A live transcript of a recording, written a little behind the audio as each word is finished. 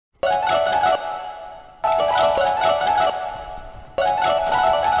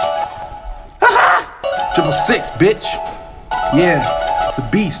level 6, bitch. Yeah, it's a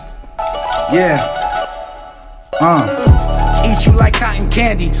beast. Yeah. Eat you like cotton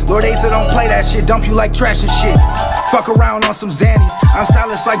candy. Lord Aesza don't play that shit. Dump you like trash and shit. Fuck around on some Xannies. I'm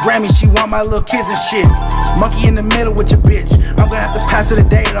stylish like Grammy. She want my little kids and shit. Monkey in the middle with your bitch. I'm gonna have to pass it a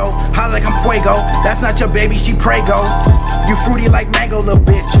day though. Holla like I'm Fuego. That's not your baby, she Prego. You fruity like mango, little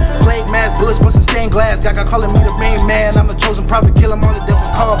bitch. Blade mask, bullets, bustin' stained glass. Gaga calling me the main man. I'm the chosen prophet, kill him on the devil.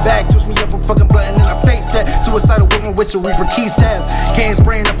 Call back, twist me up a fucking button and I face that. Suicidal woman with your reaper key stab. Can't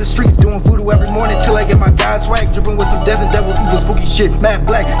spraying up the streets, doing voodoo every morning till I get my God swag. Dripping with some death and devil, evil, spooky shit. Mad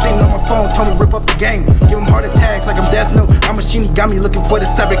black, singing on my phone, told me rip up the game. Give him heart attacks like I'm Death Note. I'm a Shini, got me looking for the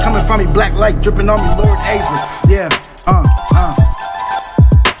sabbath coming from me. Black light dripping on me, Lord Aesza. Yeah,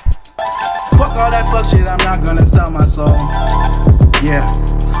 Fuck all that fuck shit, I'm not gonna sell my soul. Yeah,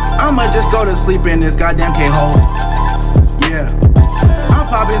 I'ma just go to sleep in this goddamn K-hole. Yeah, I'm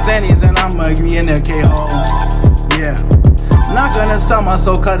popping Xannies and I'ma be in that K-hole. Yeah, not gonna sell my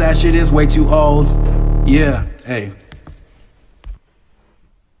soul cause that shit is way too old. Yeah, hey.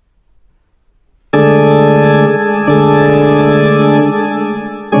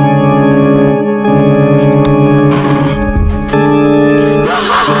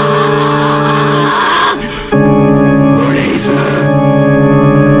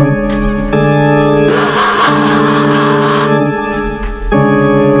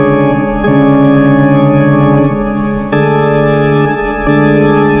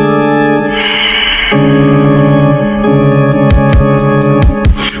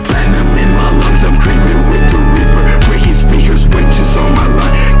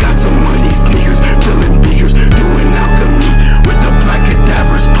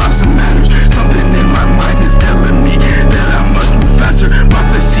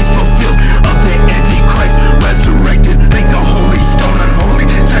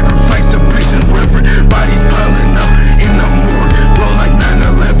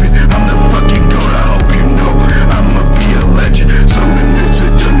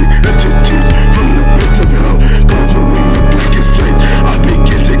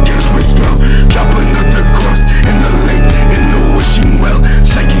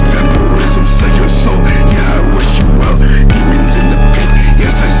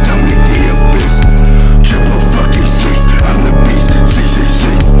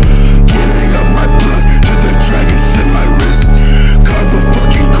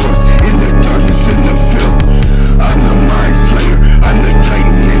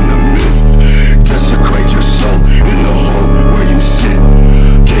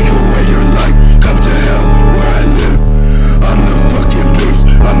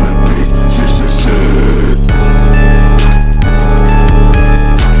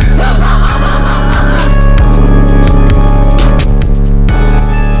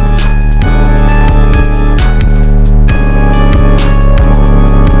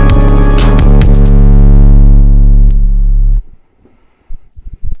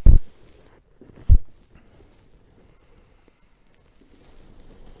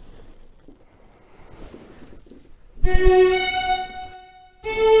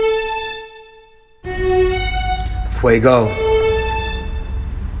 Fuego.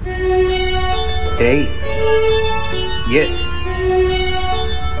 Hey. Yeah.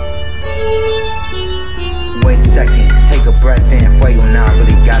 Wait a second, take a breath in. Fuego, now I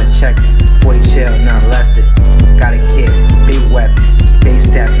really gotta check it. 40 shell, none less it. Got a kid, big weapon, big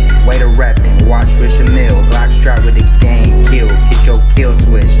stepping, way to reppin'. Watch switch a mill, black strap with the game, kill, get your kill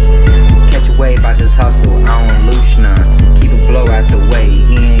switch. Catch a wave, I just hustle, I don't lose none. Keep a blow out the way,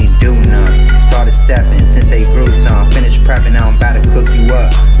 he ain't do none. Started stepping since they grew some. Finished prepping, now I'm about to cook you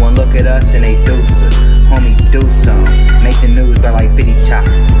up. One look at us and they do some. Homie, do some. Make the news by like 50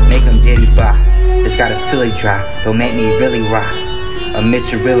 chops. Make them diddy bop. It's got a silly drop, don't make me really rock. A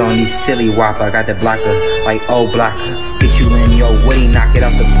Mitchell on these silly whopper. I got the blocker like old blocker. Get you in your woody, knock it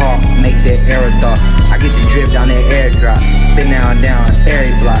off the park. Make that air thought. I get the drip down that airdrop. Spin down,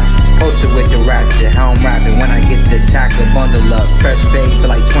 airy block. Post it with the ratchet, how I'm rapping. When I get the tackle, bundle up. Fresh page for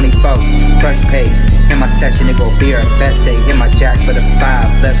like 24. Fresh page. In my section, it go beer. Best day. Hit my jack for the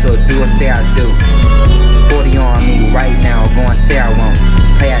 5. Let's go do what say I do. 40 on me right now. Go and say I won't.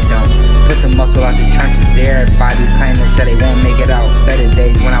 Pay I don't. Put the muscle out the trenches. Everybody claiming said they won't make it out. Better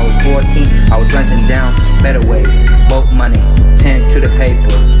days when I was 14. I was renting down. Better ways. Both money. 10 to the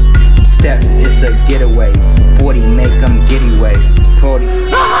paper. Steps. It's a getaway. 40 make them giddy way. 40.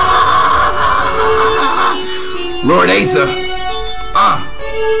 Lord Aesza.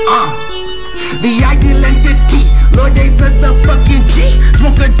 The ideal entity. Lord Aesza the fucking G.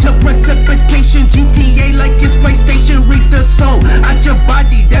 Smoke until precipitation. GTA like it's PlayStation. Read the soul out your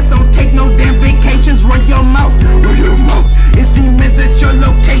body. That don't take no damn vacations. Run your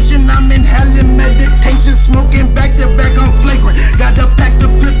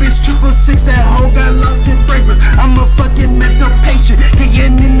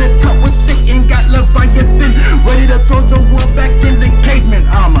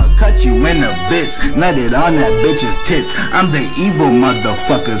nutted on that bitch's tits. I'm the evil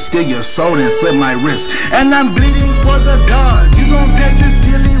motherfucker, steal your soul and slit my wrist. And I'm bleeding for the gods. You gon' catch a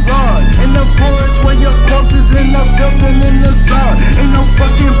stealing rod in the forest where your corpse is in the filth and in the sod. Ain't no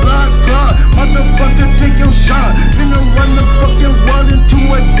fucking blood clot, motherfucker, take your shot. Finna run the fucking world into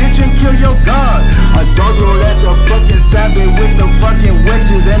a ditch and kill your god. A dog roll at the fucking Sabbath with the fucking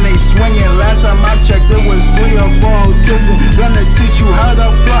witches and they swinging. Last time I checked, it was 3 or 4 hoes kissing. Gonna teach you how to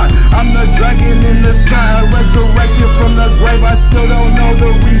fly. I'm the dragon in the sky, resurrected from the grave. I still don't know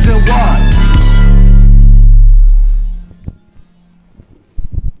the reason why.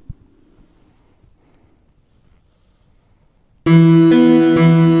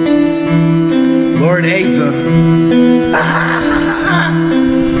 Lord Aesza.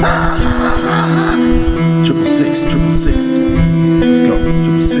 666. Let's go.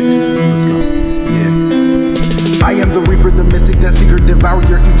 666. Let's go. Yeah. I am the reaper, the mystic, that seeker. Devour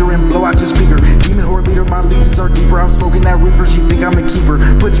your ether and blow out your speaker. Demon horde leader, my legions are deeper. I'm smoking that reefer, she think I'm a keeper.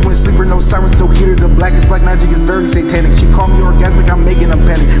 Put you in sleeper, no sirens, no heater. The blackest black magic is very satanic. She call me orgasmic, I'm making them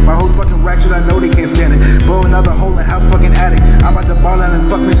panic. My hoes fucking ratchet, I know they can't stand it. Blow another hole and half fucking addict. I'm about to ball out and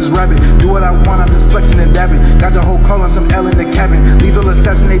fuck Mrs. Rabbit. Do what I want, I'm just flexing and dabbing. Got the whole call on some L in the cabin. Lethal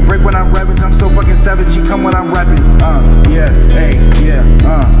assassin, they break when I'm rapping. I'm so fucking savage, she come when I'm rapping. Yeah, hey, yeah,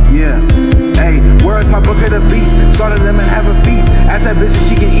 yeah. Hey, where is my book of the beast? Slaughter them and have a feast. Ask that bitch if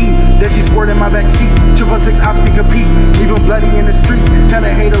she can eat. Then she squirt in my backseat. 666 ops can compete. Leave them bloody in the streets. Tell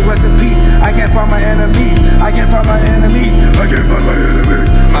a hater rest in peace. I can't find my enemies. I can't find my enemies. I can't find my enemies.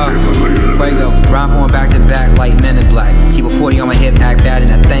 Fuego, rhyme going back to back like Men in Black. Keep a 40 on my hip, act bad in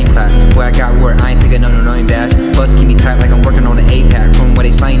that thing clap. Where I got work, I ain't picking up no annoying dash. Buzz keep me tight like I'm working on an 8-pack. From where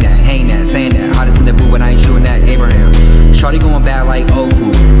they slang that, hang that, saying that. Hottest in the booth when I ain't shooting that Abraham. Shorty going bad like old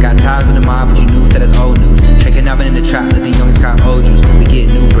food. Got tired in the mob, but you knew that it's old news. Checking up in the trap, let the youngest got old juice. We get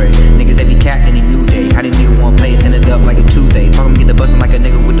new bread. Niggas they be cat any new day. How they nigga want play, send it up like a Tuesday. Talking get the bustin' like a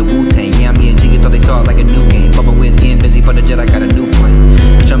nigga with the Wu-Tang. Yeah, me and Jiggy thought they thought like a new game. Bubba Wiz getting busy for the jet, I got a new plane.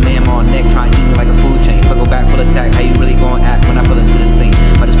 Put your man on neck, try and eat me like a food chain. Fuego back, full attack, how you really gon' act when I pull into the scene?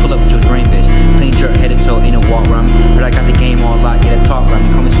 Might just pull up with your dream, bitch. Clean shirt, head to toe, ain't no walk around me. But I got the game on lock, get a talk around me.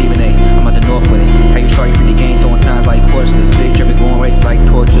 Call me Stephen A, I'm out the north with it. How you shorty free the game, throwing signs like porcelain. Big dripping, going race like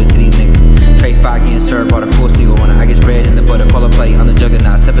torture to these niggas. Trade 5 getting served, all the cool seal runner. I get bread in the butter, call a play, I'm the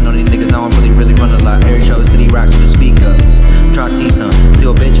juggernaut. Stepping on these niggas, now I'm really run a lot. Every show, city rocks with the speak up. I'm trying to see some.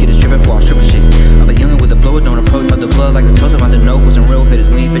 Still bitch, get a stripping for all stripper shit. I been youngin' with the blower, don't approach about the blood like a toast. I'm out the note with some real hitters.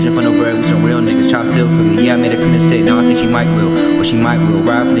 We ain't fishing for no bread with some real niggas. Chop still cooking. Yeah, I made a clean stick, now I think she might will. Or she might will.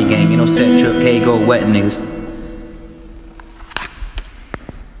 Ride for the gang, ain't no set trip. K go wet niggas.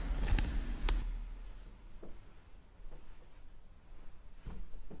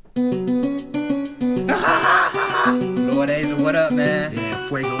 Lord Aesza, what up, man? Yeah,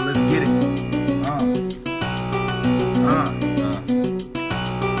 Fuego, let's get it.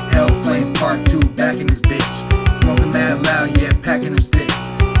 Hell Flames Part 2, back in this bitch. Smoking mad loud, yeah, packing them sticks.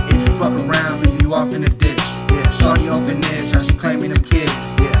 If you fuck around, leave you off in the ditch. Yeah, shorty off an edge, how she claiming them kids.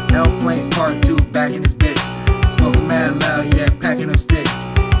 Yeah, Hell Flames Part 2, back in this bitch. Smoking mad loud, yeah, packing them sticks.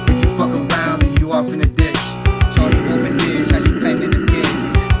 If you fuck around, leave you off in the ditch. Shorty off an edge, how she claiming them kids.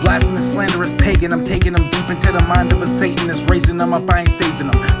 Blasphemous, slanderous pagan, I'm taking them deep into the mind of a Satanist. Raising them up, I ain't saving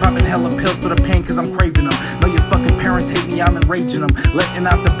them. Popping hella pills for the pain, cause I'm craving them. Know your fucking parents hate me, I'm enraging them. Letting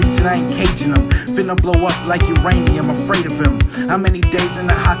out the beats and I ain't caging them. Finna blow up like uranium, afraid of him. How many days in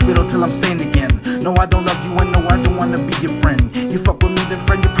the hospital till I'm sane again? No, I don't love you and no, I don't wanna be your friend. You fuck with me, then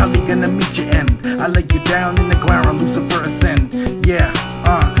friend, you're probably gonna meet your end. I lay you down in the glare on Lucifer ascend. Yeah,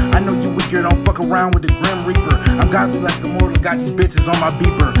 I know you weaker, don't fuck around with the Grim Reaper. I'm godly like immortal, got these bitches on my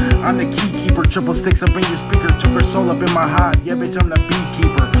beeper. I'm the key keeper, 666 up in your speaker. Took her soul up in my heart, yeah bitch I'm the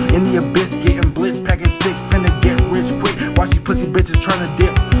beekeeper. In the abyss, getting blitz, packing sticks, finna get rich quick. While she pussy bitches tryna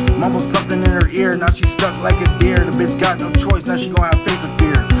dip. Mumble something in her ear, now she stuck like a deer. The bitch got no choice, now she gon' have face of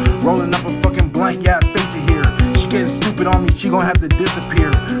fear. Rolling up a fucking blunt, yeah, face it here. She getting stupid on me, she gon' have to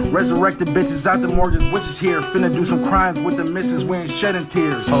disappear. Resurrected bitches out the morgue, there's witches here. Finna do some crimes with the missus, we ain't shedding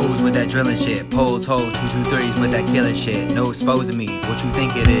tears. Pose with that drilling shit, pose, hoes, 223s with that killing shit. No exposing me, what you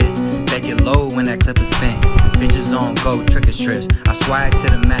think it is? Take it low when that clip is spin. Bitches on go, tricker strips. I swag to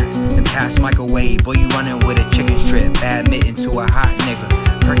the max, then pass microwave. Boy, you running with a chicken strip. Bad mitten to a hot nigga.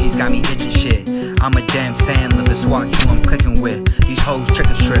 Perky's got me itching shit. I'm a damn sandlip, it's what you I'm clicking with. These hoes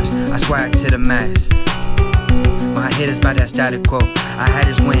chicken strips, I swag to the max. My hit is by that static quo. I had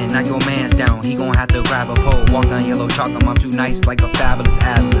his win, knock your mans down. He gon' have to grab a pole. Walk down yellow chalk, I'm too nice like a fabulous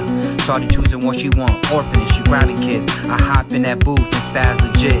ad-lib. shorty choosing what she want. Orphanage, she grabbing kids. I hop in that booth and spaz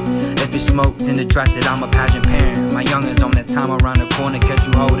legit. If it's smoke, then address it, I'm a pageant parent. My youngins on that time around the corner, catch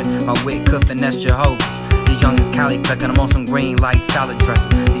you holding. My wit could finesse your hoes. These youngins Cali clicking, I'm on some green like salad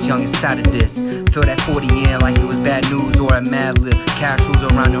dressing. These youngins Saturdays. Feel that 40 in like it was bad news or a mad lib. Cash rules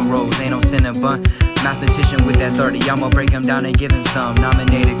around the roads, ain't no sin and bun. Mathematician with that 30, I'ma break him down and give him some.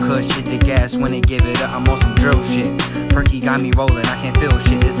 Nominated kush, shit the gas when they give it up. I'm on some drill shit. Perky got me rolling, I can't feel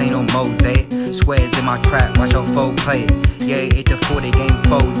shit, this ain't no mosaic. Swears in my trap, watch your foe play it. Yeah, 8 to 4, they game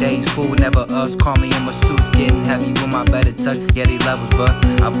 4 days. Fool, never us, call me in my suits, getting heavy with my better touch. Yeah, they levels, but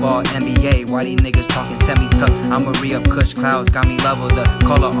I bought NBA. Why these niggas talking semi-tough? I'ma re-up kush, clouds got me leveled up.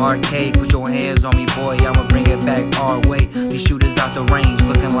 Call it arcade, put your hands on me, boy, I'ma bring it back our way. These shooters out the range,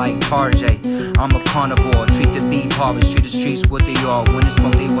 looking like Tarjay. I'm a carnivore, treat the beef hard, shoot the streets what they are. When it's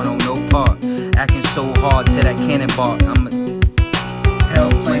smoke, they want on no part. Acting so hard to that cannonball. I'm a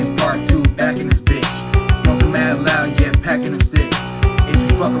Hell Flames Part 2, back in this bitch. Smoking mad loud, yeah, packing them sticks. If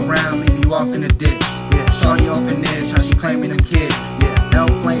you fuck around, leave you off in the ditch. Yeah, shorty off an edge, how she claiming them kids. Yeah, Hell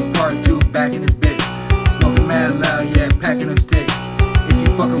Flames Part 2, back in this bitch. Smoking mad loud, yeah, packing them sticks. If you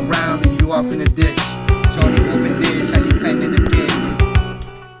fuck around, leave you off in the ditch. Shorty off an edge, how she claiming them kids.